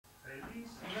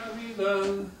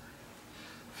Navidad,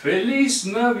 feliz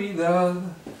Navidad,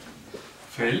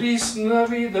 feliz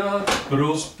Navidad,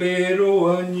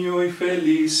 próspero año y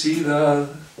felicidad.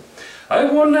 I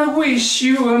wanna wish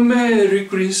you a Merry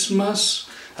Christmas.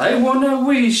 I wanna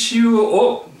wish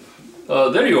you...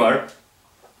 there you are.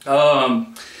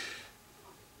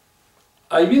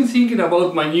 I've been thinking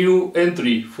about my new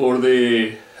entry for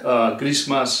the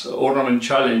Christmas Ornament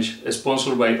Challenge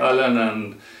sponsored by Alan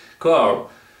and Carl.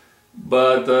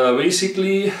 But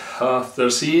basically, after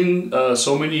seeing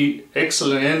so many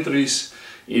excellent entries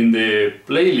in the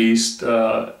playlist,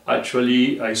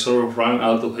 actually I sort of ran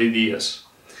out of ideas.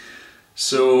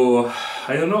 So,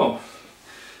 I don't know,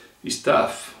 it's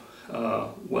tough.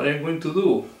 What I'm going to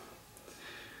do?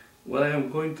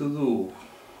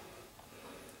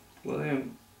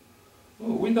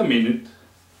 Oh, wait a minute.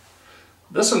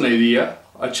 That's an idea.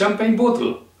 A champagne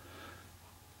bottle.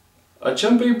 A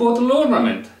champagne bottle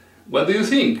ornament. What do you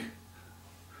think?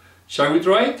 Shall we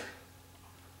try it?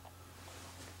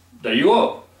 There you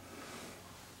go.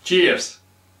 Cheers.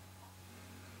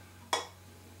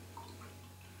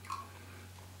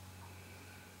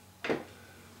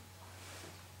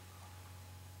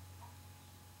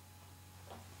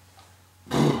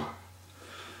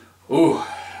 Oh,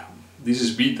 this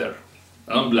is bitter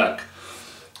and black.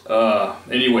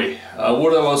 Anyway, a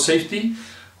word about safety.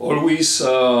 Always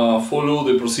follow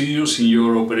the procedures in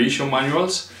your operation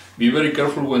manuals. Be very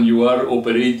careful when you are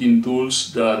operating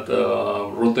tools that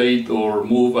rotate or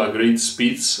move at great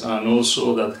speeds and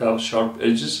also that have sharp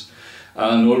edges.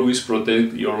 And always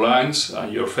protect your lungs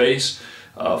and your face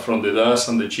from the dust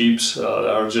and the chips that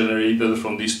are generated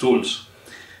from these tools.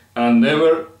 And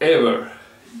never ever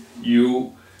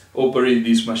you operate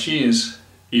these machines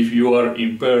if you are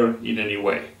impaired in any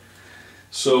way.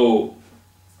 So,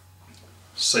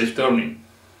 safe turning.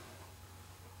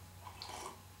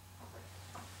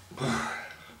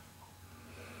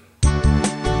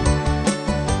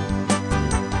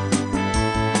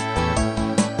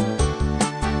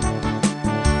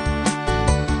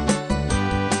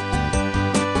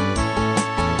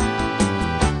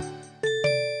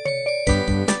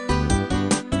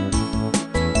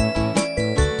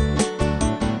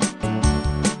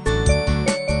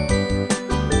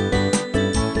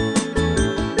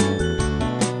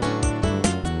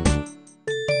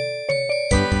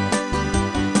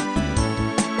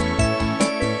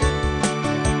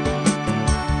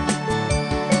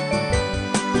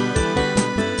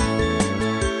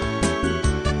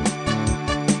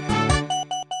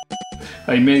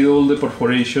 I made all the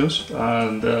perforations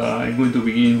and I'm going to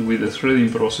begin with the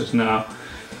threading process now.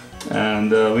 And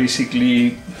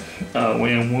basically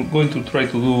what I'm going to try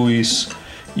to do is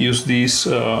use this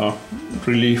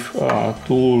relief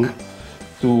tool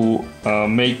to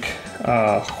make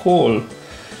a hole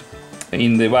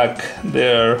in the back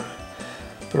there,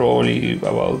 probably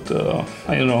about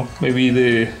I don't know,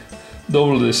 maybe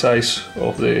double the size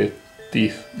of the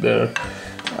teeth there,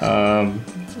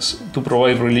 to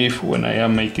provide relief when I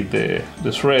am making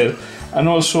the thread. And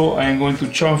also I am going to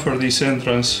chamfer this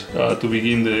entrance to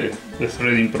begin the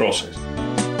threading process.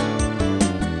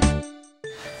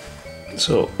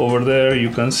 So over there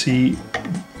you can see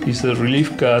is the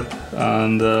relief cut,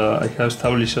 and I have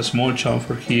established a small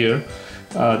chamfer here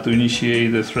to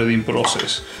initiate the threading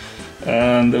process.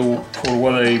 And for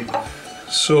what I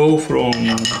saw from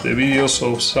the videos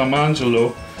of Sam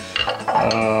Angelo,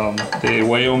 the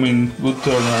Wyoming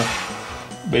woodturner,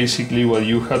 basically what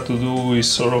you have to do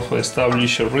is sort of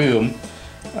establish a rhythm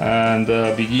and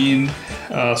begin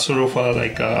sort of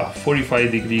like a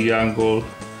 45-degree angle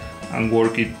and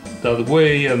work it that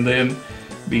way, and then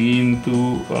begin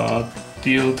to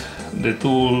tilt the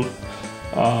tool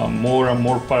more and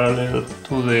more parallel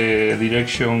to the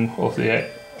direction of the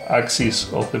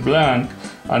axis of the blank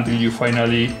until you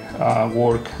finally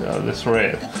work the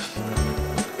thread.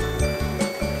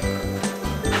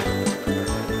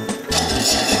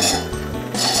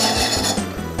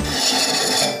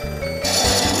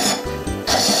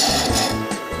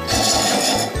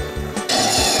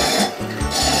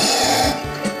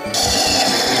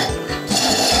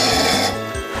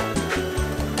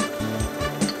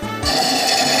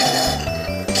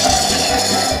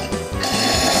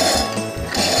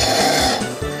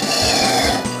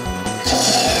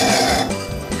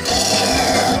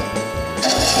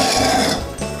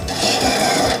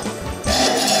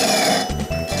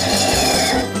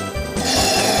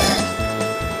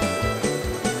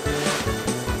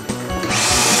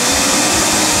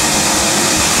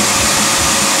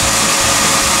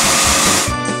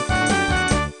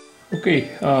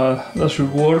 Okay, that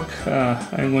should work.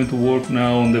 I'm going to work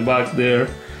now on the back there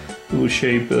to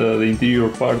shape the interior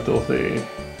part of the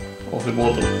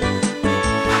bottle.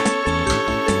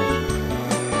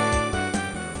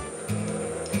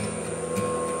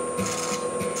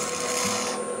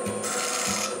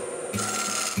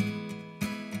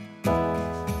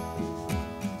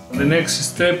 The next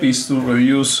step is to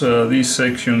reduce this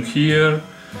section here,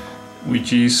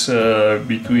 which is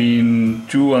between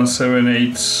 2 and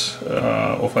 7/8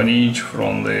 of an inch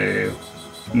from the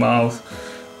mouth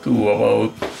to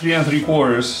about 3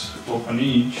 3/4 of an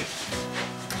inch.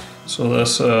 So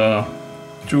that's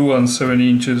 2 and 7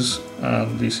 inches,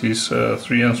 and this is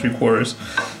 3 3/4.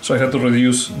 So I had to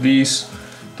reduce this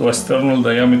to a sternal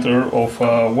diameter of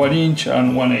 1 inch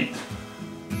and 1/8.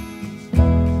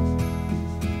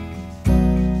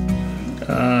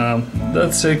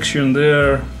 That section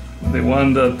there, the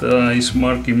one that is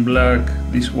marked in black,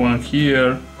 this one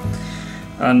here,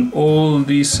 and all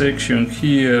this section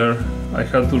here, I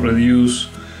had to reduce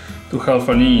to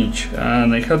 1/2 inch,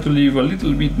 and I had to leave a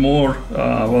little bit more,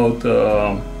 about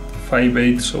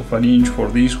 5/8 of an inch for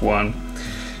this one.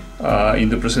 In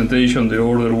the presentation, the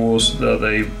order was that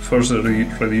I first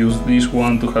reduced this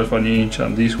one to 1/2 inch,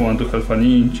 and this one to 1/2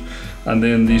 inch, and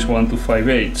then this one to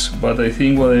 5/8. But I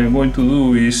think what I'm going to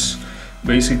do is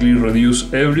basically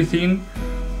reduce everything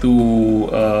to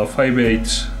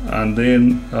 5/8, and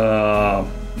then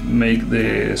make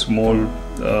the small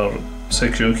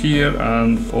section here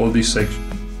and all this section.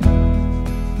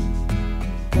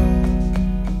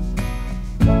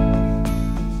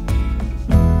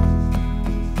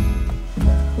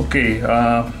 Okay,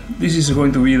 this is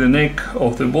going to be the neck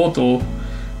of the bottle,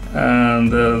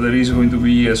 and there is going to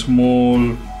be a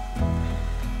small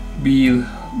bead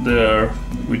there,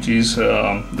 which is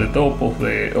the top of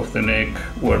the neck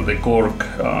where the cork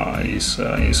is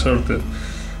inserted,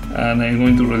 and I'm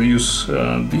going to reduce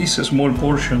this small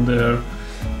portion there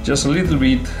just a little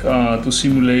bit to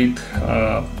simulate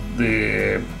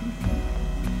the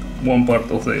one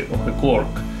part of the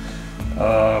cork.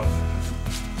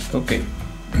 Okay,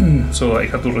 so I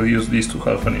have to reduce this to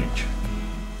 1/2 inch.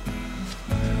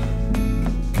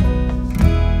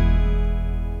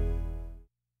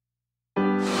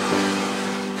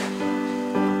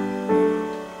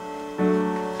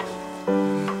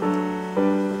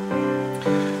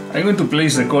 I'm going to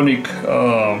place the conic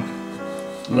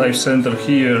life center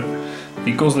here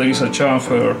because there is a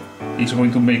chamfer. It's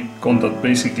going to make contact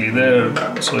basically there,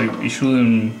 so it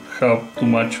shouldn't have too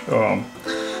much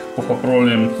of a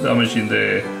problem damaging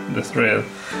the thread,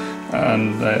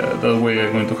 and that way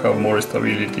I'm going to have more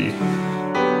stability.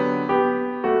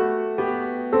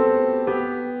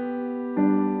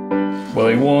 What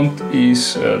I want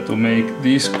is to make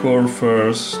this curve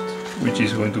first, which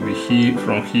is going to be here,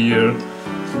 from here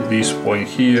to this point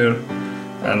here,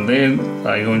 and then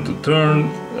I'm going to turn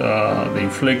the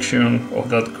inflection of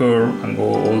that curve and go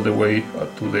all the way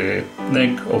to the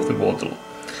neck of the bottle.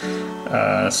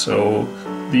 So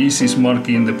this is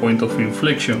marking the point of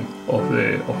inflection of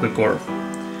the curve,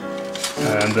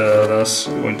 and that's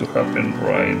going to happen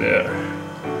right there.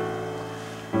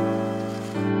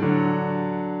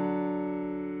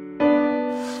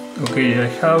 Okay, I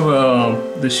have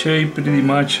the shape pretty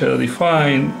much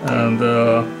defined, and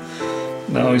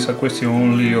now it's a question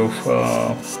only of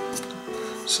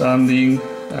sanding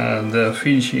and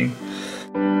finishing.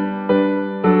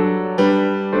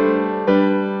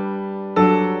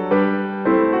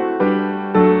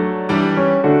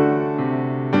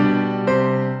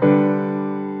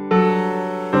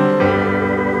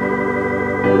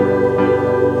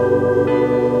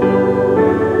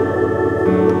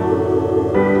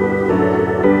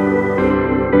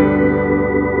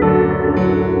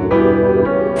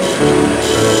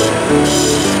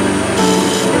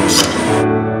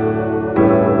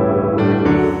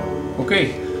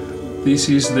 Okay, this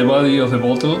is the body of the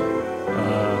bottle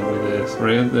with the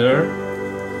thread there,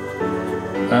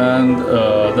 and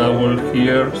that one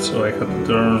here, so I had to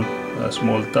turn a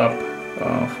small tap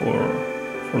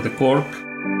for the cork.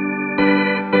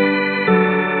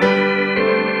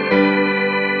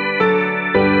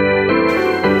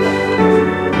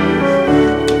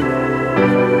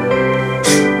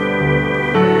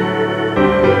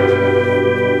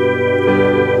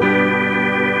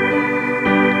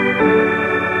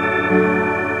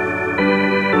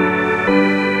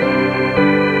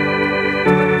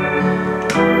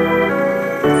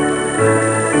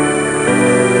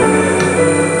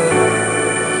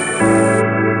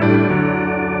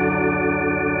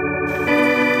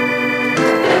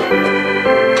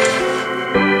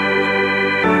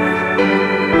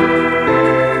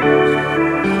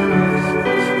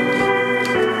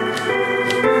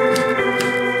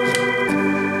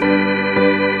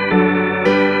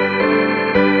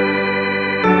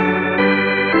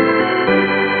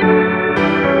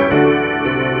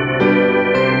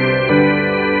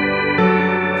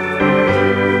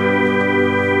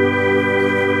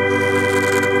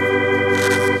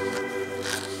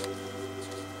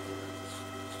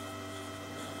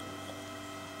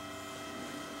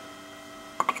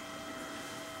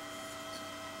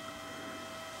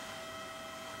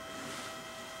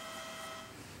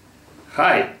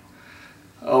 Hi.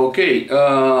 Okay,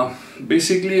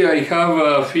 basically I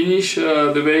have finished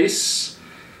the base.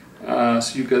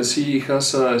 As you can see, it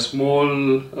has a small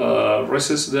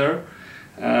recess there,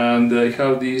 and I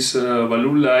have this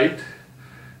balloon light,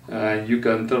 and you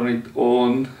can turn it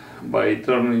on by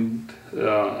turning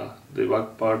the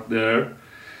back part there,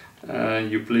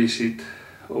 and you place it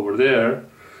over there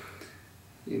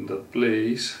in that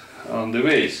place on the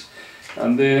base,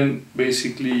 and then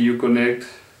basically you connect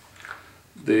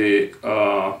the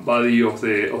body of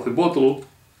the bottle,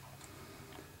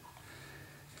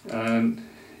 and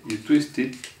you twist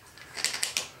it,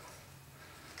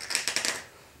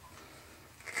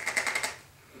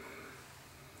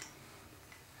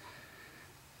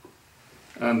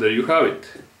 and there you have it.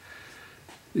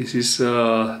 This is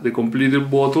the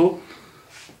completed bottle.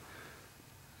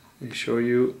 Let me show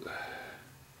you.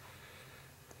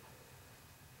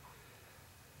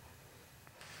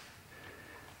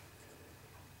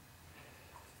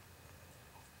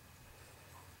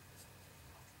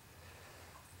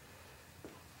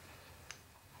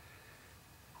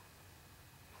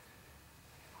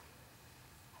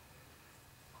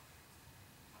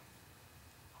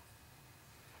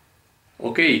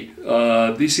 Okay,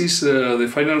 this is the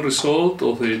final result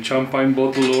of the champagne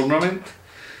bottle ornament.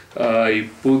 I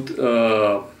put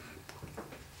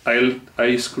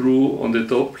eye screw on the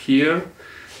top here,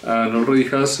 and already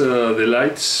has the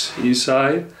lights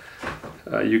inside.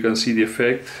 You can see the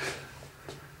effect.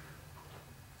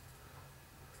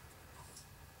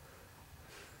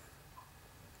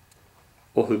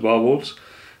 Of the bubbles.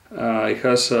 It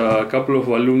has a couple of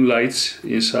balloon lights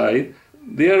inside.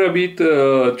 They are a bit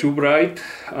too bright.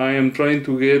 I am trying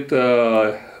to get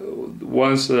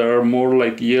ones that are more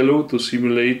like yellow to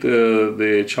simulate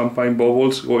the champagne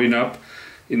bubbles going up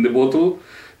in the bottle.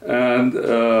 And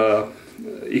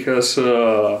it has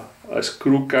a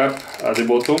screw cap at the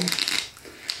bottom.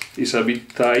 It's a bit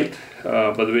tight,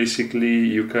 but basically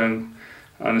you can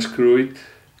unscrew it,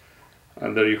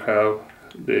 and there you have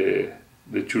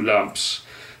the two lamps.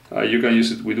 You can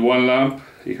use it with one lamp.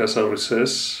 It has a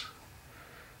recess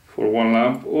for one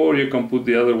lamp, or you can put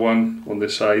the other one on the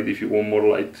side if you want more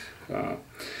light.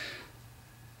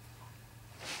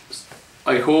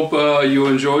 I hope you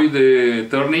enjoy the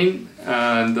turning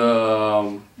and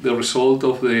the result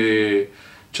of the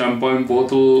champagne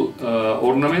bottle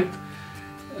ornament,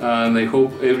 and I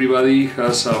hope everybody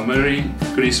has a Merry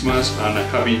Christmas and a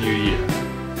Happy New Year.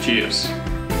 Cheers!